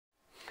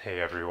Hey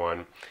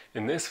everyone,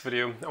 in this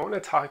video I want to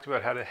talk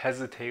about how to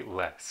hesitate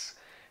less.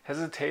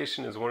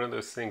 Hesitation is one of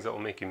those things that will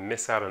make you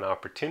miss out on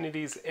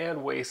opportunities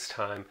and waste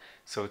time,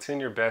 so it's in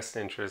your best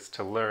interest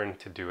to learn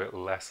to do it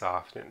less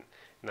often.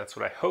 And that's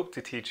what I hope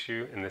to teach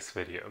you in this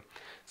video.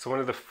 So one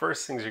of the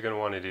first things you're going to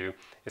want to do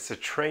is to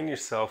train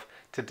yourself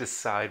to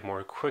decide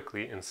more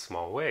quickly in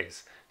small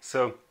ways.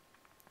 So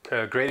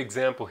a great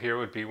example here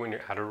would be when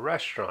you're at a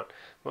restaurant.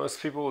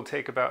 Most people will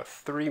take about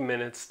 3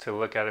 minutes to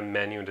look at a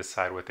menu and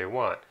decide what they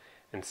want.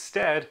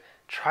 Instead,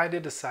 try to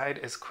decide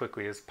as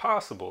quickly as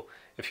possible.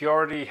 If you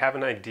already have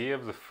an idea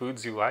of the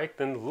foods you like,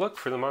 then look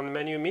for them on the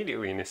menu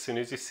immediately, and as soon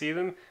as you see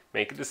them,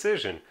 make a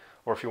decision.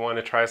 Or if you want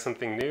to try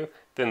something new,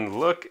 then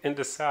look and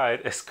decide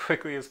as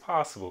quickly as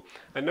possible.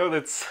 I know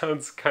that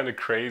sounds kind of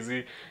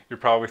crazy. You're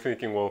probably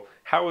thinking, well,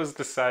 how is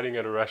deciding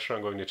at a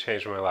restaurant going to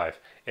change my life?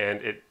 And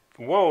it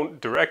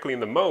won't directly in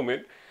the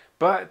moment,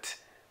 but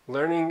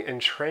learning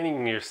and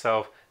training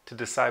yourself to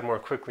decide more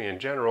quickly in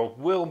general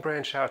will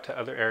branch out to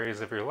other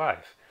areas of your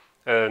life.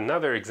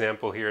 Another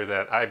example here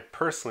that I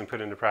personally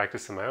put into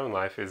practice in my own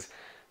life is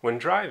when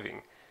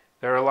driving.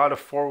 There are a lot of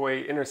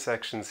four-way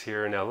intersections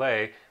here in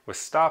LA with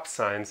stop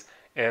signs,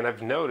 and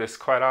I've noticed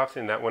quite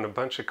often that when a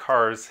bunch of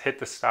cars hit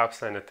the stop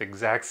sign at the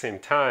exact same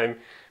time,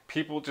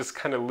 people just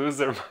kind of lose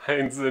their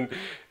minds and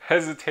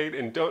hesitate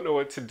and don't know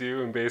what to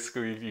do, and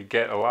basically you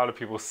get a lot of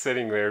people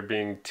sitting there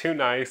being too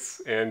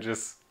nice and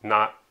just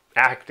not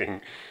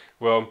acting.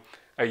 Well,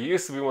 I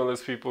used to be one of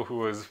those people who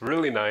was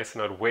really nice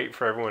and I'd wait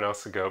for everyone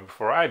else to go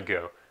before I'd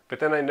go. But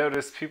then I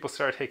noticed people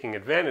started taking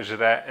advantage of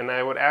that, and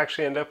I would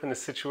actually end up in a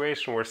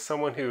situation where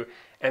someone who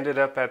ended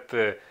up at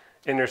the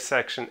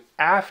intersection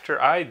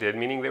after I did,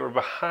 meaning they were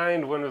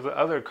behind one of the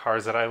other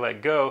cars that I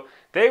let go,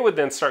 they would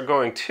then start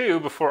going too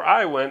before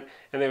I went,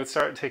 and they would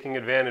start taking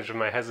advantage of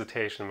my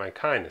hesitation and my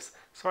kindness.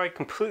 So I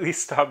completely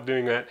stopped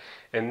doing that,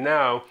 and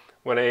now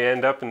when I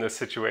end up in those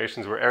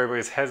situations where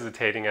everybody's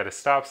hesitating at a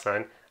stop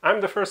sign,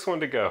 I'm the first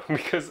one to go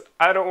because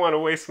I don't want to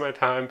waste my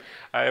time.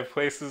 I have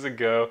places to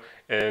go,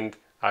 and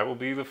I will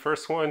be the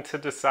first one to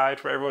decide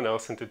for everyone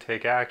else and to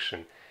take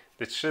action.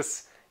 It's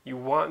just, you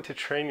want to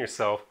train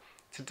yourself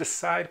to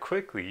decide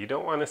quickly. You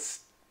don't want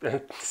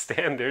to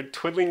stand there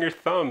twiddling your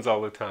thumbs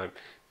all the time.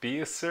 Be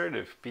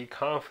assertive, be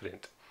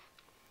confident.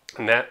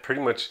 And that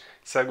pretty much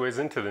segues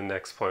into the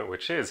next point,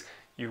 which is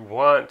you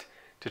want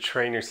to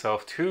train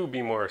yourself to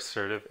be more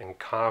assertive and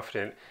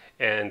confident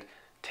and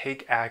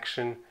take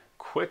action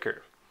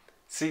quicker.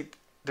 See,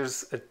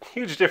 there's a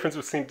huge difference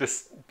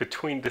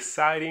between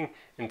deciding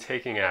and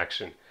taking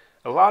action.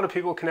 A lot of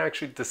people can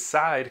actually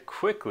decide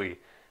quickly,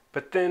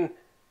 but then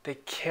they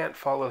can't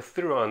follow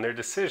through on their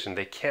decision.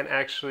 They can't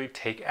actually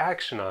take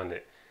action on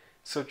it.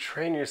 So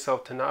train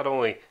yourself to not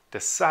only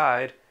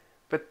decide,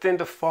 but then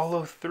to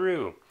follow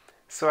through.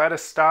 So at a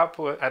stop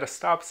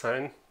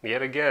sign,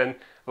 yet again,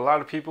 a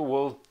lot of people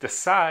will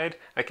decide.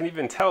 I can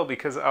even tell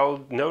because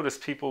I'll notice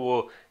people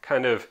will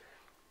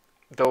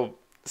they'll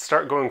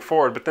start going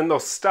forward, but then they'll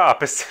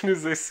stop as soon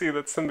as they see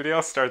that somebody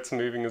else starts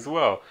moving as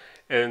well.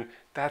 And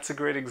that's a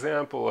great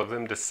example of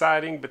them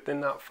deciding, but then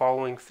not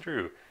following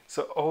through.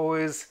 So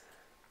always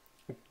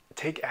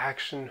take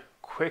action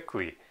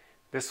quickly.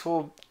 This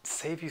will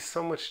save you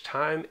so much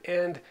time,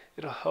 and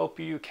it'll help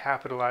you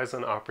capitalize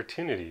on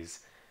opportunities.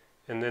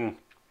 And then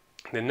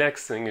the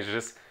next thing is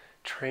just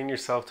train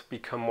yourself to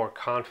become more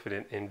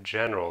confident in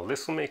general.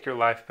 This will make your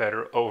life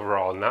better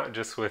overall, not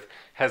just with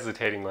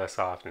hesitating less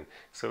often.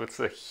 So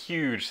it's a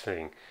huge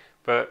thing.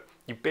 But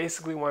you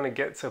basically want to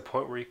get to a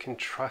point where you can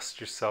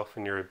trust yourself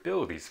and your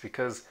abilities,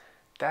 because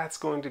that's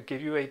going to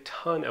give you a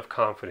ton of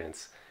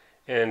confidence.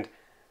 And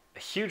a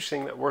huge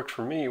thing that worked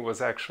for me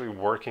was actually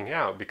working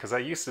out, because I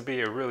used to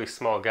be a really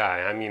small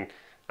guy. I mean,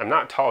 I'm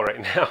not tall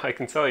right now, I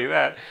can tell you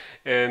that.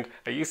 And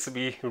I used to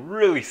be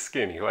really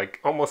skinny,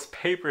 like almost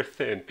paper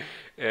thin.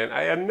 And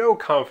I had no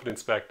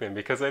confidence back then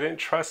because I didn't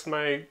trust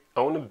my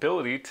own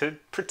ability to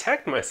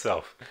protect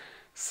myself.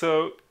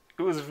 So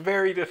it was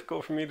very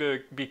difficult for me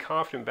to be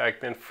confident back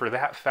then for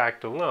that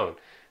fact alone.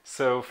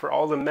 So for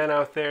all the men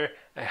out there,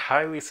 I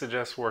highly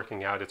suggest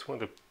working out. It's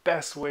one of the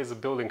best ways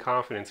of building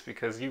confidence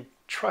because you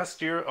trust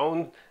your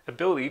own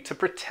ability to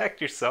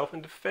protect yourself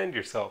and defend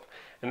yourself.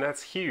 And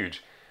that's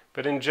huge.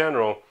 But in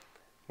general,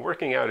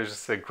 working out is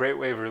just a great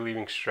way of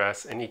relieving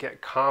stress, and you get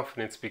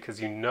confidence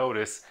because you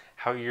notice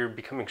how you're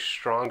becoming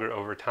stronger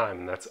over time,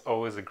 and that's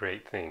always a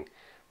great thing.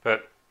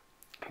 But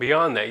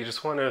beyond that, you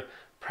just want to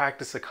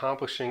practice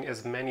accomplishing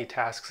as many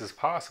tasks as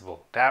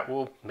possible. That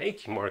will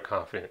make you more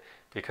confident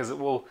because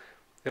it'll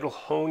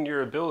hone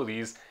your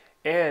abilities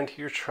and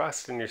your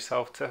trust in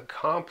yourself to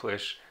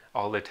accomplish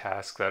all the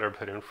tasks that are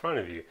put in front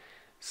of you.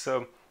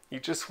 So you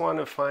just want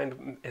to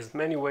find as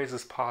many ways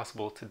as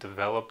possible to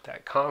develop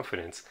that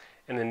confidence,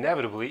 and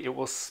inevitably it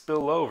will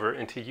spill over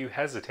into you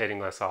hesitating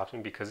less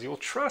often because you'll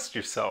trust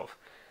yourself.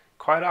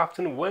 Quite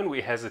often when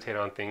we hesitate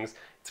on things,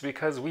 it's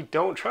because we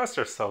don't trust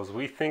ourselves.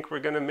 We think we're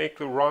going to make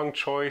the wrong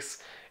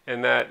choice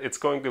and that it's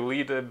going to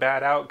lead to a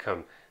bad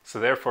outcome. So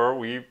therefore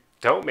we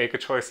don't make a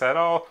choice at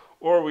all,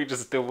 or we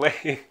just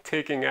delay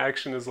taking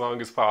action as long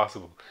as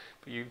possible.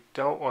 but you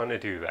don't want to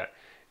do that.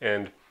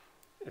 And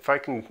if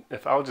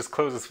I'll just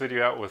close this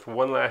video out with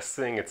one last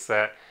thing, it's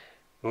that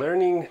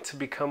learning to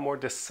become more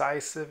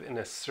decisive and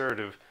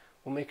assertive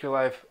will make your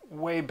life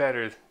way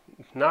better,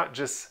 not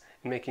just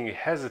in making you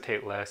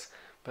hesitate less,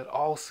 but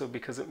also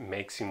because it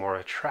makes you more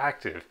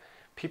attractive.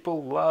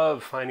 People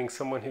love finding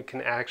someone who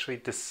can actually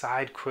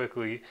decide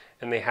quickly,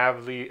 and they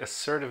have the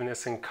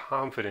assertiveness and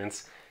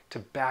confidence to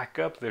back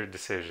up their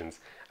decisions.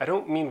 I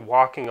don't mean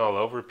walking all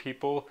over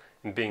people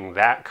and being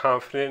that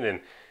confident and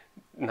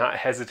not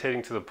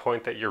hesitating to the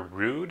point that you're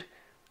rude.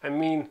 I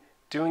mean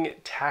doing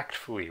it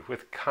tactfully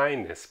with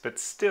kindness, but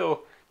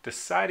still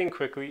deciding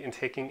quickly and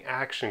taking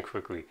action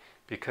quickly,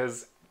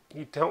 because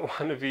you don't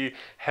want to be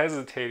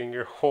hesitating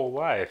your whole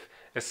life,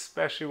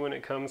 especially when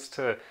it comes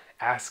to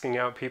asking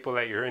out people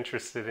that you're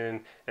interested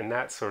in and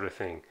that sort of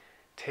thing.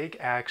 Take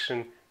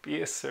action,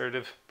 be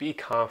assertive, be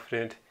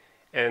confident,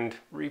 and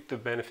reap the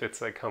benefits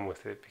that come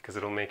with it, because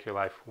it'll make your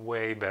life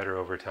way better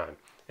over time.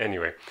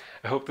 Anyway,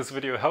 I hope this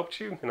video helped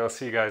you, and I'll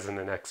see you guys in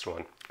the next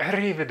one.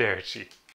 Arrivederci!